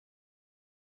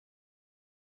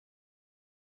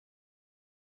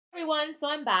Everyone, so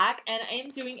I'm back and I am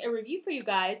doing a review for you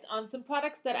guys on some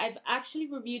products that I've actually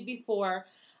reviewed before.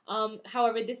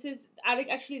 However, this is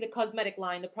actually the cosmetic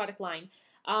line, the product line.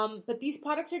 But these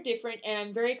products are different and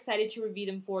I'm very excited to review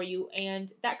them for you.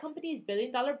 And that company is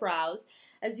Billion Dollar Brows.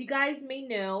 As you guys may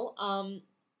know,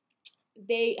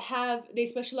 they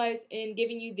specialize in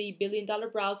giving you the $1 billion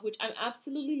brows, which I'm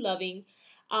absolutely loving.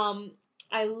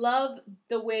 I love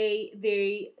the way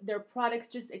their products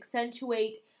just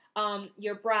accentuate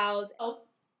your brows. Oh,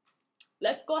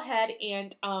 let's go ahead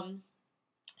and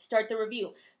start the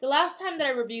review. The last time that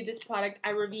I reviewed this product, I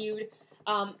reviewed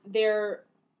their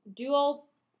duo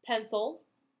pencil,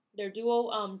 their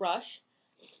duo brush,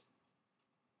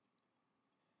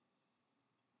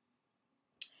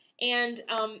 and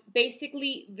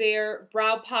basically their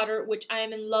brow powder, which I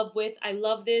am in love with. I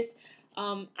love this.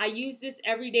 I use this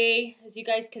every day, as you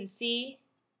guys can see.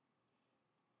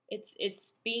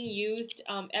 It's being used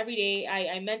every day.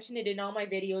 I mention it in all my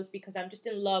videos because I'm just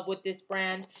in love with this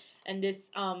brand and this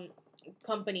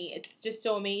company. It's just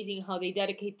so amazing how they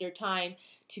dedicate their time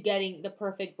to getting the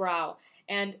perfect brow.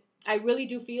 And I really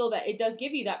do feel that it does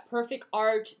give you that perfect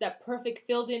arch, that perfect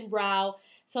filled-in brow,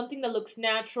 something that looks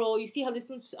natural. You see how this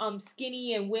one's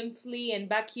skinny and wimply, and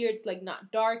back here it's like not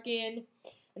darkened.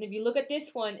 And if you look at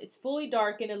this one, it's fully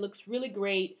darkened. It looks really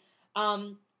great.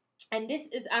 And this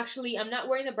is actually, I'm not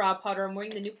wearing the brow powder, I'm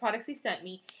wearing the new products they sent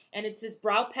me. And it's this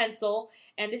brow pencil.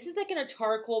 And this is like in a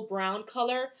charcoal brown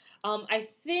color. I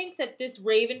think that this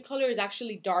raven color is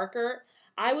actually darker.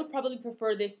 I would probably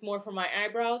prefer this more for my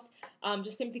eyebrows,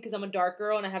 just simply because I'm a dark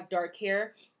girl and I have dark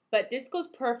hair. But this goes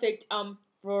perfect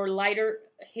for lighter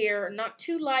hair, not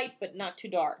too light, but not too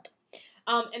dark.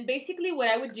 And basically what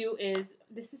I would do is,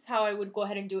 this is how I would go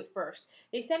ahead and do it first.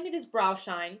 They sent me this brow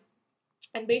shine.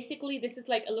 And basically, this is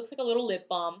like, it looks like a little lip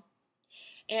balm.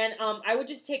 And I would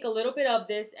just take a little bit of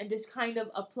this and just kind of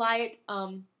apply it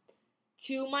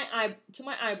to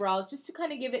my eyebrows, just to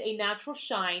kind of give it a natural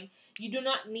shine. You do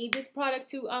not need this product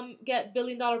to get $1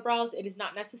 billion brows. It is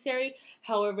not necessary.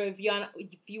 However, if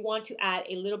you want to add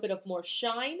a little bit of more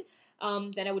shine,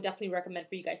 then I would definitely recommend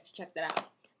for you guys to check that out.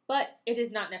 But it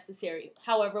is not necessary.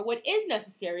 However, what is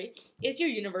necessary is your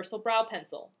universal brow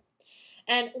pencil.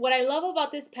 And what I love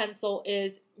about this pencil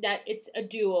is that it's a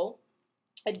duo.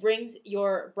 It brings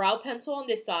your brow pencil on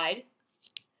this side,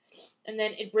 and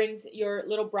then it brings your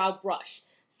little brow brush.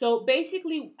 So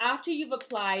basically, after you've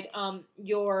applied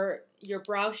your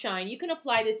brow shine, you can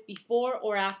apply this before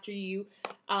or after you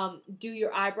do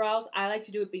your eyebrows. I like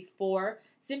to do it before,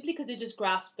 simply because it just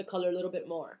grasps the color a little bit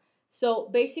more. So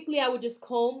basically, I would just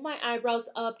comb my eyebrows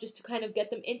up just to kind of get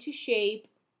them into shape.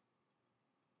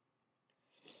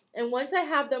 And once I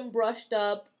have them brushed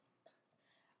up,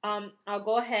 I'll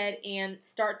go ahead and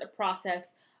start the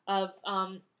process of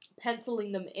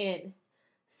penciling them in.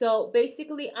 So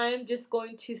basically, I'm just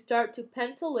going to start to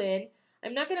pencil in.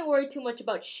 I'm not going to worry too much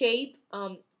about shape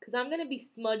because I'm going to be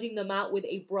smudging them out with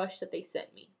a brush that they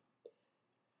sent me.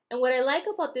 And what I like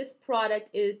about this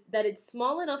product is that it's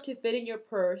small enough to fit in your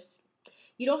purse.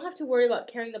 You don't have to worry about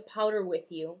carrying the powder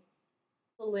with you.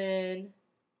 Pencil in.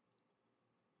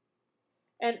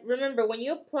 And remember, when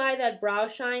you apply that brow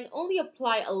shine, only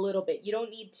apply a little bit. You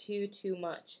don't need too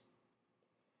much.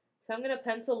 So I'm going to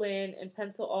pencil in and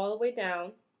pencil all the way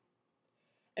down.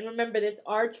 And remember, this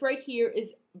arch right here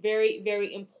is very,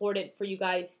 very important for you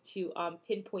guys to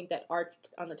pinpoint that arch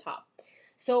on the top.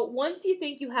 So once you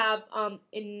think you have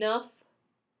enough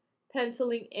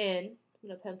penciling in, I'm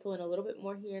going to pencil in a little bit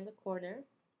more here in the corner.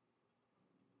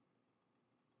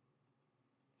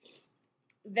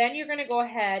 Then you're going to go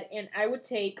ahead and I would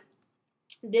take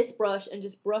this brush and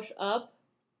just brush up.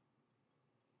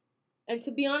 And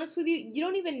to be honest with you, you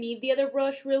don't even need the other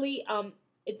brush really.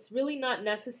 It's really not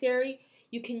necessary.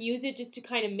 You can use it just to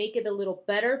kind of make it a little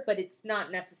better, but it's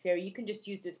not necessary. You can just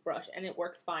use this brush and it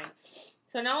works fine.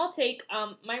 So now I'll take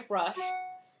my brush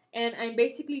and I'm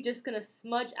basically just going to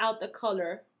smudge out the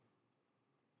color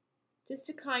just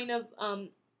to kind of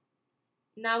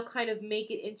now kind of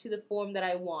make it into the form that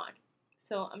I want.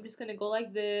 So I'm just going to go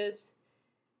like this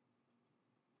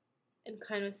and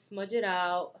kind of smudge it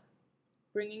out,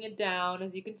 bringing it down,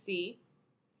 as you can see.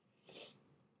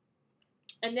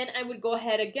 And then I would go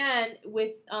ahead again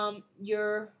with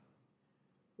your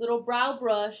little brow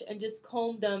brush and just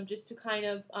comb them just to kind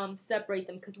of separate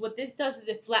them. Because what this does is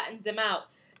it flattens them out.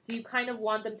 So you kind of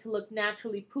want them to look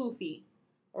naturally poofy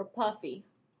or puffy.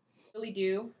 Really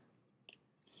do.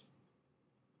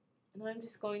 And I'm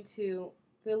just going to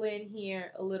fill in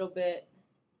here a little bit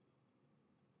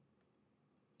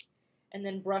and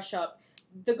then brush up.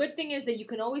 the good thing is that you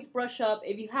can always brush up.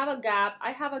 If you have a gap,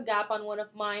 I have a gap on one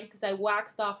of mine because I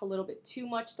waxed off a little bit too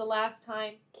much the last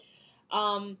time.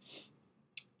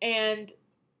 And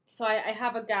so I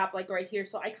have a gap like right here.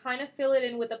 So I kind of fill it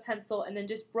in with a pencil and then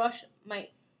just brush my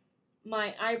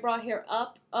eyebrow hair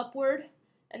upward,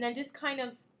 and then just kind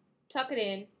of tuck it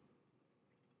in.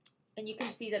 And you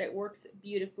can see that it works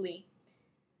beautifully.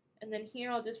 And then here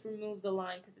I'll just remove the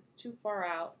line because it's too far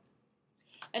out.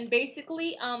 And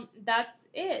basically, that's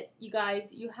it, you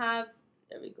guys. You have,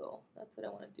 there we go. That's what I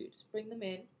want to do. Just bring them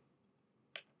in.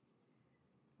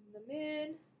 Bring them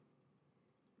in.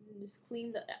 And just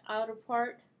clean the outer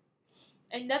part.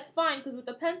 And that's fine because with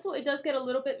the pencil, it does get a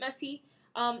little bit messy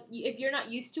if you're not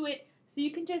used to it. So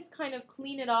you can just kind of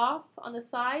clean it off on the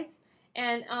sides,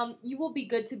 and you will be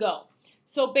good to go.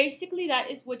 So basically, that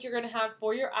is what you're going to have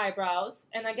for your eyebrows.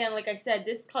 And again, like I said,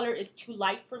 this color is too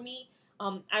light for me.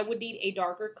 I would need a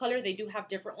darker color. They do have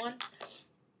different ones.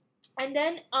 And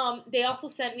then they also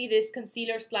sent me this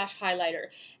concealer slash highlighter.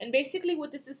 And basically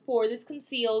what this is for, this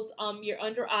conceals your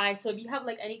under eye. So if you have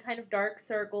like any kind of dark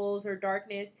circles or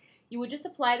darkness, you would just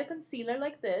apply the concealer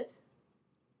like this.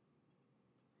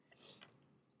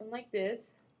 And like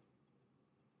this.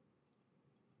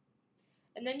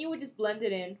 And then you would just blend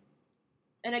it in.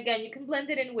 And again, you can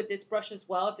blend it in with this brush as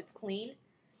well if it's clean.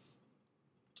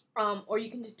 Or you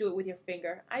can just do it with your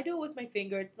finger. I do it with my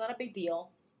finger. It's not a big deal.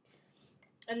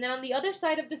 And then on the other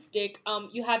side of the stick,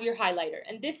 you have your highlighter.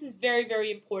 And this is very,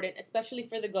 very important, especially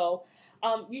for the go.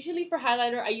 Usually for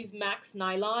highlighter, I use Max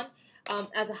Nylon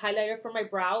as a highlighter for my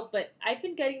brow. But I've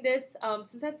been getting this,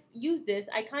 since I've used this,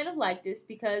 I kind of like this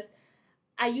because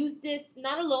I use this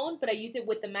not alone, but I use it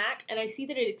with the MAC. And I see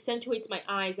that it accentuates my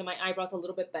eyes and my eyebrows a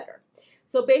little bit better.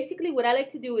 So basically what I like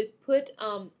to do is put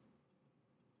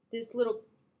this little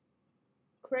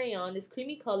crayon, this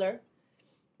creamy color,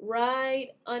 right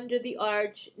under the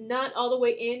arch, not all the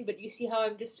way in, but you see how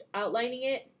I'm just outlining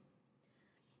it?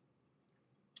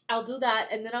 I'll do that,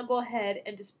 and then I'll go ahead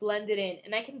and just blend it in.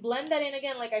 And I can blend that in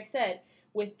again, like I said,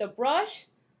 with the brush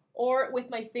or with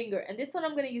my finger. And this one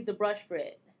I'm going to use the brush for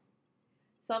it.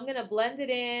 So I'm going to blend it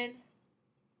in.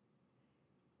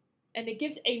 And it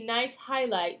gives a nice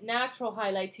highlight, natural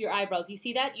highlight to your eyebrows. You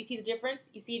see that? You see the difference?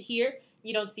 You see it here?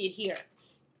 You don't see it here.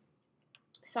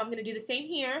 So I'm going to do the same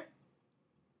here.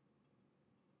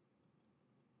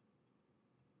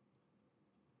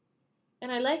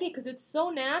 And I like it because it's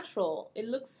so natural. It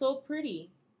looks so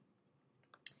pretty.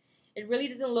 It really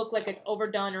doesn't look like it's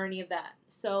overdone or any of that.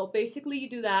 So basically you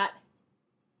do that.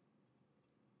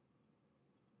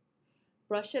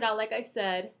 Brush it out like I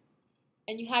said.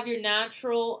 And you have your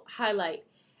natural highlight.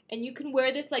 And you can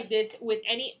wear this like this with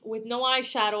no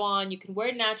eyeshadow on. You can wear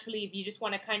it naturally if you just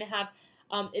want to kind of have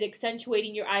it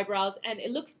accentuating your eyebrows, and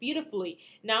it looks beautifully.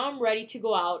 Now I'm ready to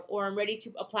go out, or I'm ready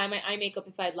to apply my eye makeup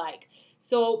if I'd like.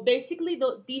 So basically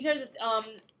these are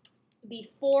the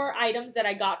 4 items that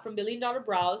I got from $1 Billion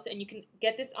Brows, and you can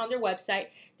get this on their website.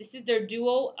 This is their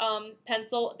duo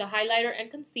pencil, the highlighter and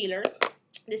concealer.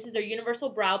 This is their universal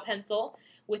brow pencil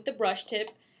with the brush tip.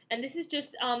 And this is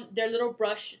just their little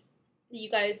brush. You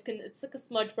guys can, it's like a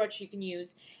smudge brush you can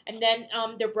use. And then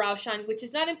their brow shine, which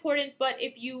is not important, but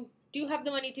if you do have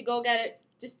the money to go get it,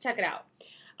 just check it out.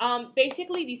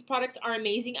 Basically, these products are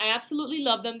amazing. I absolutely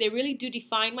love them. They really do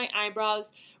define my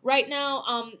eyebrows. Right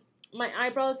now, my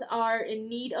eyebrows are in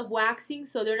need of waxing,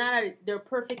 so they're not at their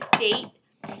perfect state.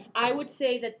 I would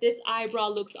say that this eyebrow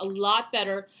looks a lot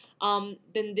better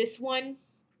than this one,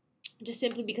 just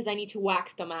simply because I need to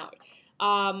wax them out.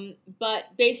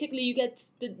 But basically you get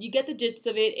the gist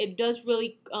of it. It does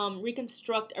really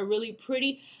reconstruct a really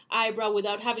pretty eyebrow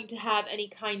without having to have any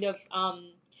kind of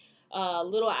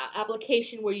little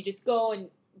application where you just go and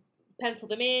pencil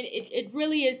them in. It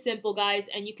really is simple, guys,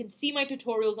 and you can see my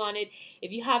tutorials on it.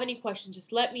 If you have any questions,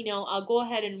 just let me know. I'll go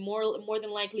ahead and more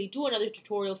than likely do another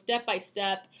tutorial step by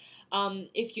step.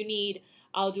 If you need,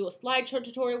 I'll do a slideshow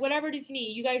tutorial, whatever it is you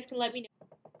need. You guys can let me know.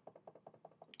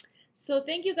 So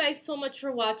thank you guys so much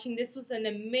for watching. This was an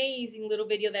amazing little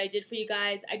video that I did for you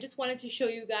guys. I just wanted to show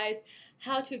you guys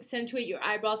how to accentuate your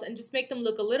eyebrows and just make them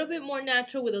look a little bit more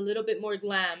natural with a little bit more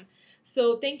glam.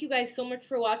 So thank you guys so much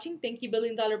for watching. Thank you $1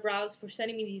 Billion Brows for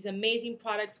sending me these amazing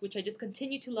products, which I just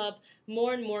continue to love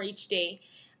more and more each day.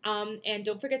 And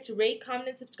don't forget to rate, comment,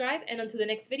 and subscribe. And until the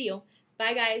next video.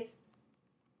 Bye guys.